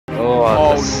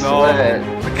Oh, no.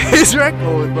 Look at his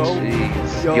record, bro.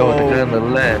 Jeez. Yo, the guy on the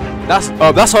left.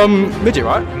 That's midget,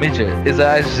 right? Midget. Is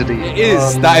that actually? It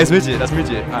is. That is midget. That's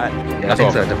midget. Alright. Yeah, I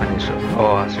think so. Definition.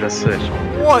 Oh, I should have switched.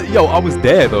 What? Yo, I was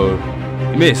there though.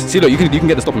 You missed. See, look, you can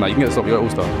get the stop on that. You can get the stop. You're all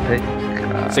star.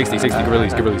 60. Give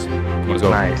release. Come on, let's go.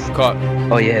 Nice. Cut.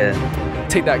 Oh yeah.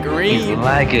 Take that green. He's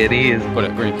like it. He is. Got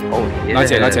it. Green. Oh yeah.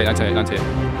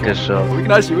 98. Good shot. We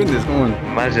can actually win this. Come on.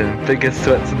 Imagine biggest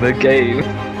sweats in the game.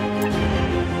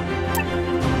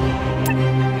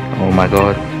 Oh my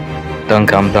god.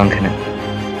 Dunk, I'm dunking it.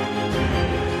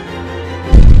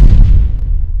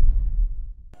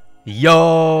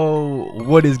 Yo,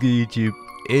 what is good YouTube?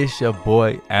 It's your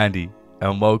boy Andy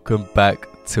and welcome back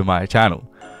to my channel.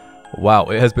 Wow,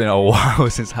 it has been a while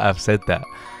since I have said that.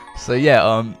 So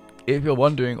yeah, if you're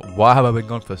wondering why have I been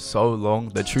gone for so long,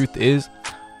 the truth is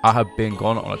I have been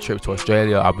gone on a trip to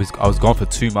Australia. I was gone for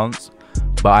 2 months,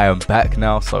 but I am back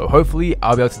now, so hopefully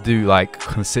I'll be able to do like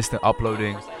consistent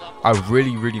uploading. I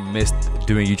really missed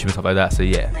doing YouTube and stuff like that. So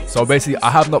yeah, so basically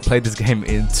I have not played this game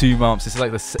in 2 months. This is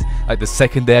like the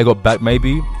second day I got back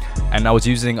maybe, and I was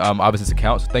using Iverson's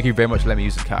account. So thank you very much for letting me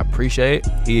use the account. I appreciate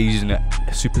it. He's using a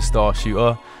superstar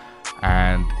shooter,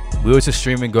 and we were just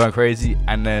streaming, going crazy,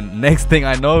 and then next thing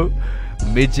I know,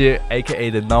 Midget,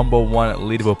 aka the #1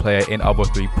 leaderboard player in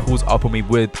ROBLOX 3, pulls up on me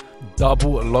with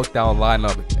double lockdown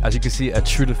lineup. As you can see, a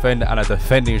true defender and a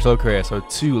defending slow career. So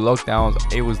 2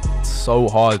 lockdowns. It was so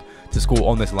hard to score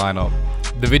on this lineup.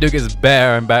 The video gets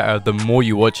better and better the more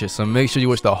you watch it, so make sure you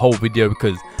watch the whole video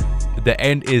because the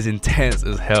end is intense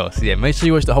as hell. So yeah, make sure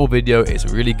you watch the whole video. It's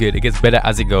really good. It gets better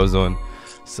as it goes on.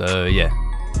 So yeah,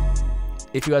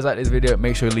 if you guys like this video,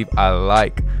 make sure you leave a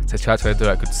like, subscribe to do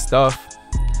that good stuff.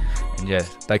 And yeah,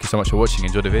 thank you so much for watching.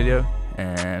 Enjoy the video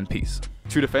and peace.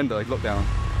 True defender, like lockdown.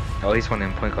 Oh, he's one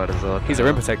in point guard as well. He's a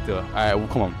rim protector. Alright, well,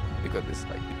 come on. We got this.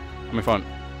 Like, I'm in front.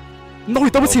 No,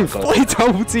 he double teamed. Oh, he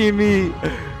double teamed me.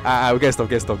 We get stop.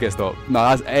 No,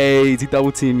 that's AIDS. He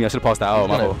double teamed me. I should have passed that out.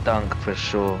 He's gonna dunk for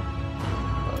sure.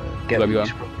 Get me run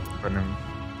him.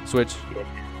 Switch.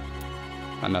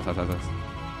 Yeah. Nice.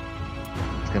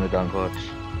 He's gonna dunk. Watch.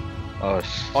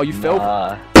 Oh, you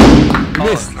fell. You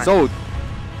missed. Nice. Sold.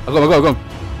 I go.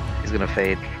 He's gonna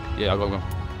fade. Yeah, I go.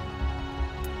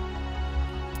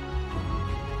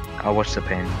 I'll watch the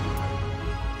pain.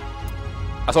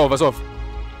 That's off.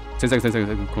 10 seconds,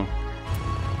 come on.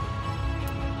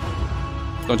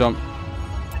 Don't jump.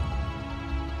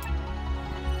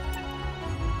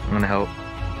 I'm gonna help.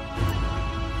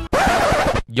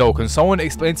 Yo, can someone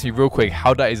explain to me real quick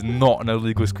how that is not an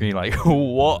illegal screen? Like,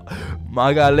 what?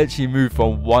 My guy literally moved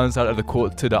from one side of the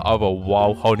court to the other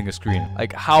while holding a screen.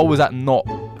 Like, how was that not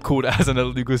called as an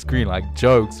illegal screen? Like,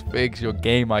 jokes, fix your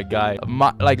game, my guy.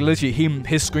 Like, literally,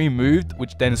 his screen moved,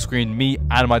 which then screened me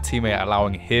and my teammate,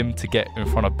 allowing him to get in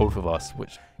front of both of us,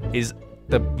 which is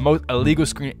the most illegal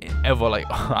screen ever. Like,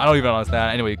 I don't even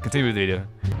understand. Anyway, continue with the video.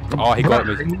 Oh, he got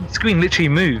me. The screen literally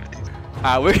moved.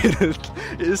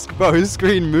 His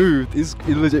screen moved.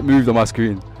 He legit moved on my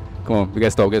screen. Come on, we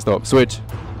get stop. Switch.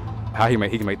 How he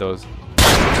can make those.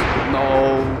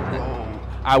 No.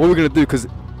 What we're gonna do? Cause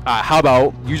how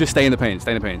about you just stay in the paint?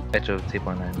 Edge of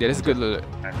 2.9. Yeah, this is good. Look.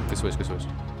 Good switch.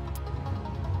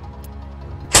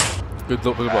 Good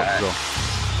block.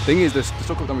 Thing is, the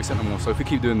shot clock don't reset no more. So if we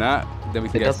keep doing that, then we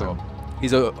can get stop.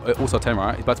 He's also 10,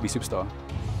 right? He's about to be superstar.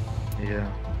 Yeah.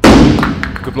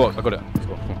 Good block. I got it. Let's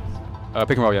go. Come on.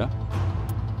 Pick and roll, yeah?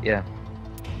 Yeah.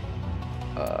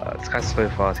 This guy's so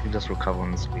fast, he can just recover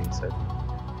on the screen, so.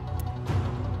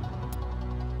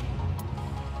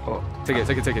 Oh. Take it.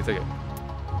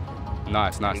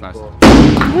 Nice. Oh,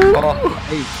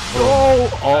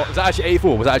 was that actually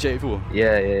 84?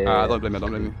 Yeah. Don't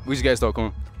blame me. We just get stop, come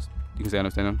on. You can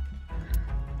stay on.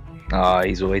 Ah,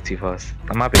 he's way too fast.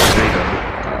 I might be a 3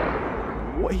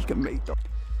 though. What he can make though.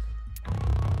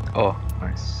 Oh,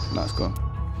 nice. Nice, go.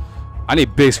 I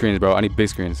need big screens, bro.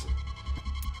 This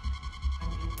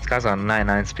guy's on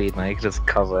 99 speed, man. He can just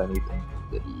cover anything.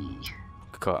 Good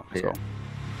cut. Let's go.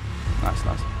 Nice.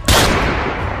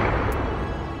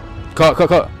 Cut.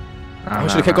 I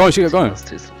should have kept going.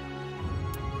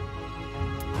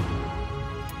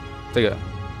 Take it.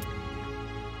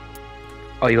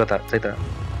 Oh, you got that. Take that.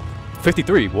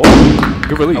 53. What?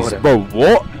 Good release, bro.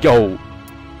 What? Yo,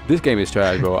 this game is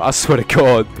trash, bro. I swear to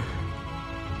God.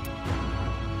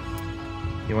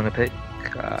 You want to pick?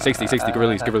 60. Good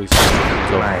release. Nice.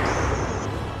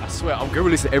 I swear, I'm good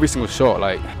releasing every single shot.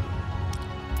 Like.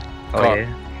 Oh cut.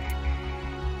 yeah.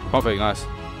 Pump fake, nice.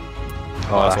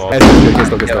 Oh, that's all.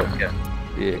 Get stop.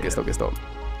 Yeah, get stop.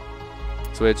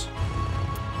 Switch.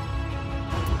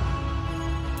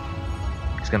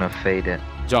 He's gonna fade it.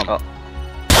 Jump. Oh.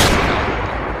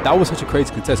 That was such a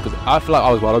crazy contest because I feel like I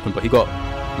was wide open, but he got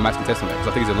max contest on it because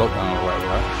I think he's a lockdown or whatever,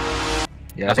 right?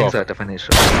 Yeah, That's I think off. so. Definitely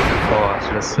should. Oh, I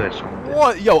should have switched.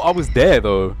 What? Yo, I was there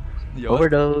though. Yo,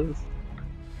 Overdose.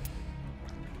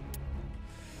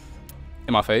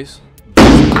 in my face.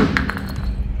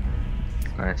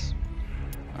 Nice.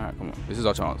 Alright, come on. This is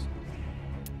our chance.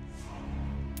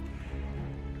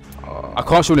 I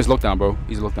can't show this lockdown, bro.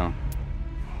 He's a lockdown.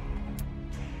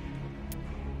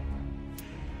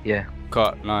 Yeah.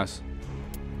 Cut. Nice.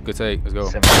 Good take. Let's go.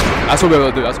 7. That's what we're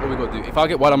gonna do. That's what we're gonna do. If I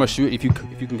get wide, I'm gonna shoot. If you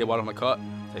can get wide, I'm gonna cut.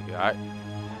 Take it. Alright.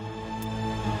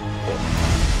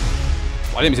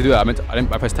 I didn't mean to do that.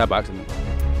 I pressed tab by accident.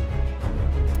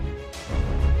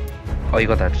 Oh, you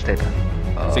got that. Just take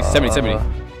that. 60, 70, 70.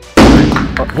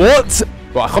 What?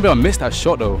 Bro, I can't believe I missed that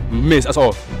shot though. Missed. That's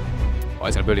all. Oh,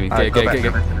 he's gonna bully me. Get.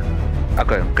 I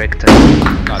got him. Great contest.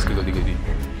 Nice. Good.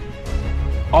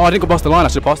 Oh, I didn't go past the line. I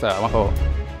should have passed that. My fault.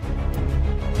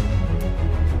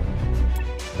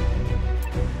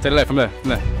 To the left, from there.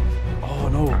 Oh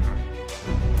no.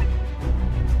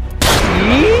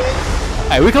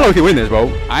 Hey, we can low-key win this,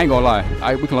 bro. I ain't gonna lie.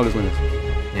 We can low-key win this.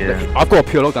 Yeah. I've got a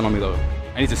pure lockdown on me though.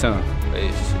 I need to center.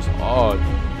 It's hard.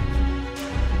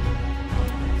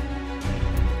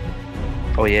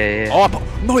 Oh yeah. Oh,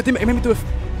 no, it made me do it.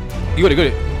 You got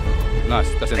it. Nice,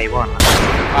 that's it. They won.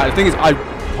 The thing is, I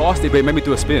passed it, but it made me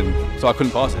do a spin, so I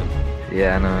couldn't pass it.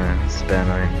 Yeah, I know. It's bad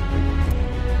annoying.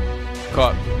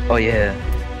 Cut. Oh yeah.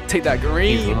 Take that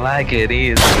green. He's lagging. He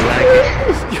is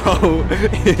lagging.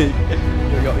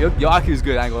 Yo, your IQ is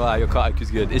good. I ain't gonna lie. Your cut IQ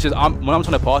is good. It's just when I'm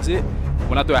trying to pass it,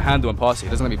 when I do a handle and pass it, it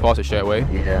doesn't let me pass it straight away.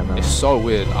 Yeah, no. It's so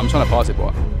weird. I'm trying to pass it,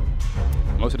 but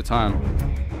most of the time,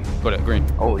 got it. Green.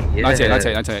 Oh yeah. 98.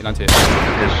 Yeah,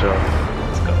 sure.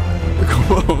 Let's go. Come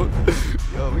on.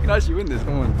 Yo, we can actually win this.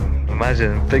 Come on.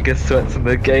 Imagine biggest sweats in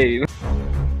the game.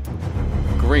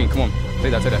 Green. Come on.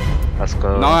 Take that. Let's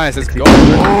go. Nice. Let's 60. go.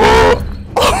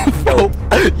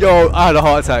 Yo, I had a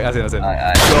heart attack. That's it.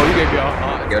 Aye. Yo, you gave me a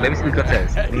heart attack. Yo, let me see the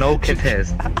contest. No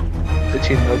contest.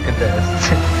 Literally no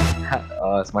contest.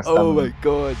 Oh, it's my stomach. Oh my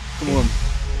god. Come on.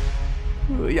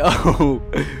 Yo.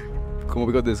 Come on,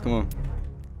 we got this. Come on.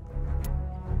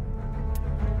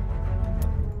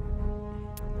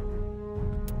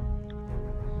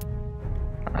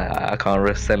 I can't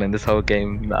risk selling this whole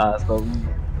game. Nah, it's not me.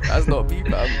 That's not me,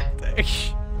 man.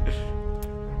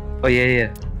 Oh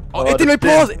yeah. Oh, it didn't let me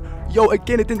pause. Yo,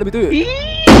 again, it didn't let me do it.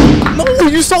 No,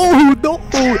 you saw who? No.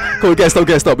 Come on, get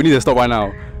stop. We need to stop right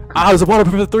now. I was a ball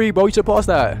for the 3, bro. You should pass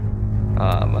that.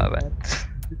 Oh my bad.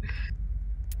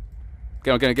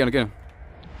 Get him.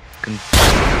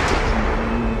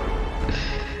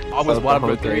 I was wide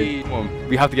for 3. Come on,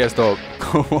 we have to get a stop.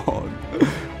 Come on.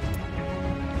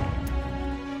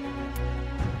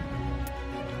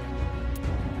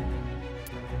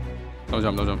 Don't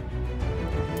jump.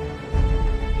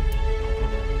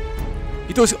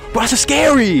 He does, bro, that's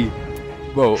scary!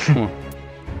 Bro, come on.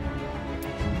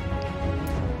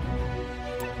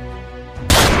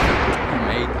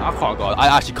 I can't go out. I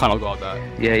actually cannot go out that.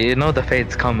 Yeah, you know the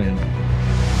fate's coming.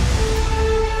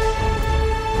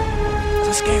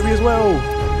 That's scary as well.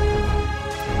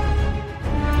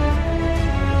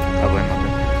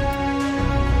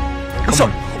 Come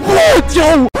on. What,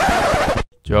 yo?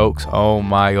 Jokes. Oh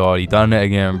my god, he done it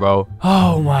again, bro.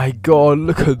 Oh my god,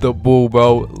 look at the ball,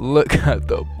 bro. Look at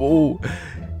the ball.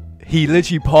 He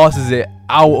literally passes it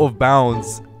out of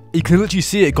bounds. You can literally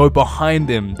see it go behind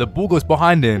him. The ball goes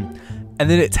behind him, and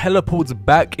then it teleports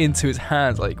back into his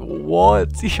hands. Like,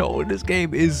 what? Yo, this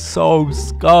game is so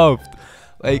scuffed.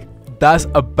 Like, that's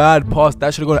a bad pass.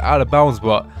 That should have gone out of bounds,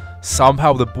 but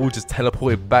somehow the ball just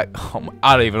teleported back.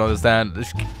 I don't even understand.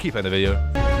 Just keep playing the video.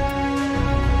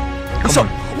 Come on.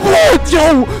 What?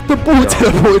 Yo! The ball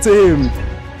teleported to him!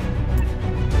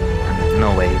 No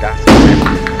way, that's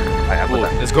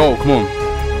Let's go, come on.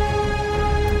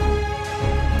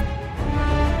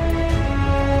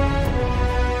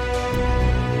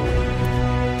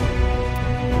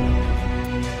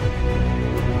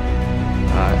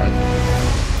 I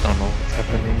don't know what's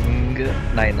happening.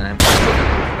 99.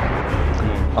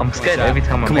 I'm scared every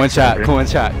time I'm Come on,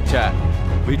 chat.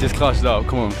 We just clutched up,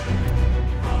 come on.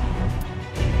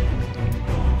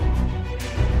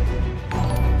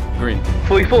 Green.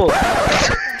 44.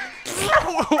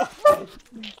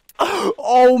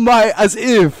 Oh my, as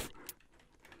if.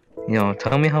 Yo,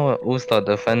 tell me how an all-star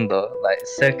defender, like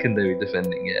secondary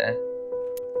defending, yeah?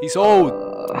 He's old.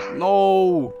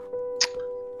 No.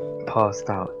 Passed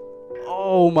out.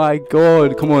 Oh my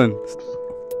god, come on.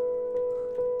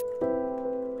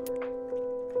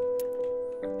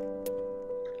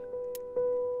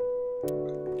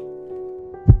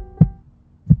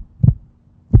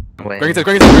 playing.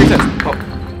 Great contest. Oh,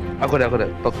 I got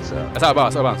it. Box. That's out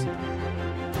of bounds.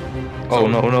 Oh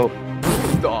no.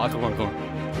 Oh, come on.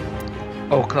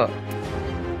 Oh, cut.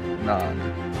 Nah.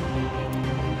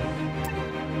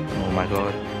 Oh my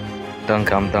god.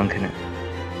 I'm dunking it.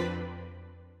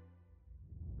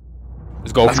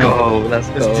 Let's go. Let's go.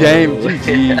 It's James.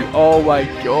 GG. Oh my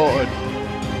god.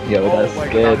 Yo, that's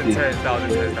scared. That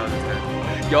was a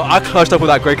 10. Yo, I clutched up with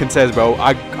that great contest, bro.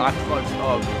 I clutched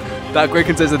up. That great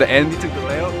contest at the end, he took the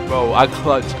layup, bro. I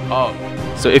clutched up.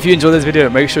 So if you enjoyed this video,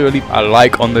 make sure you leave a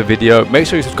like on the video. Make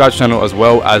sure you subscribe to the channel as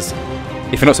well, as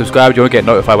if you're not subscribed, you won't get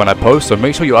notified when I post. So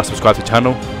make sure you are subscribed to the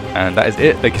channel. And that is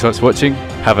it. Thank you so much for watching.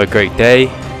 Have a great day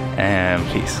and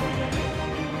peace.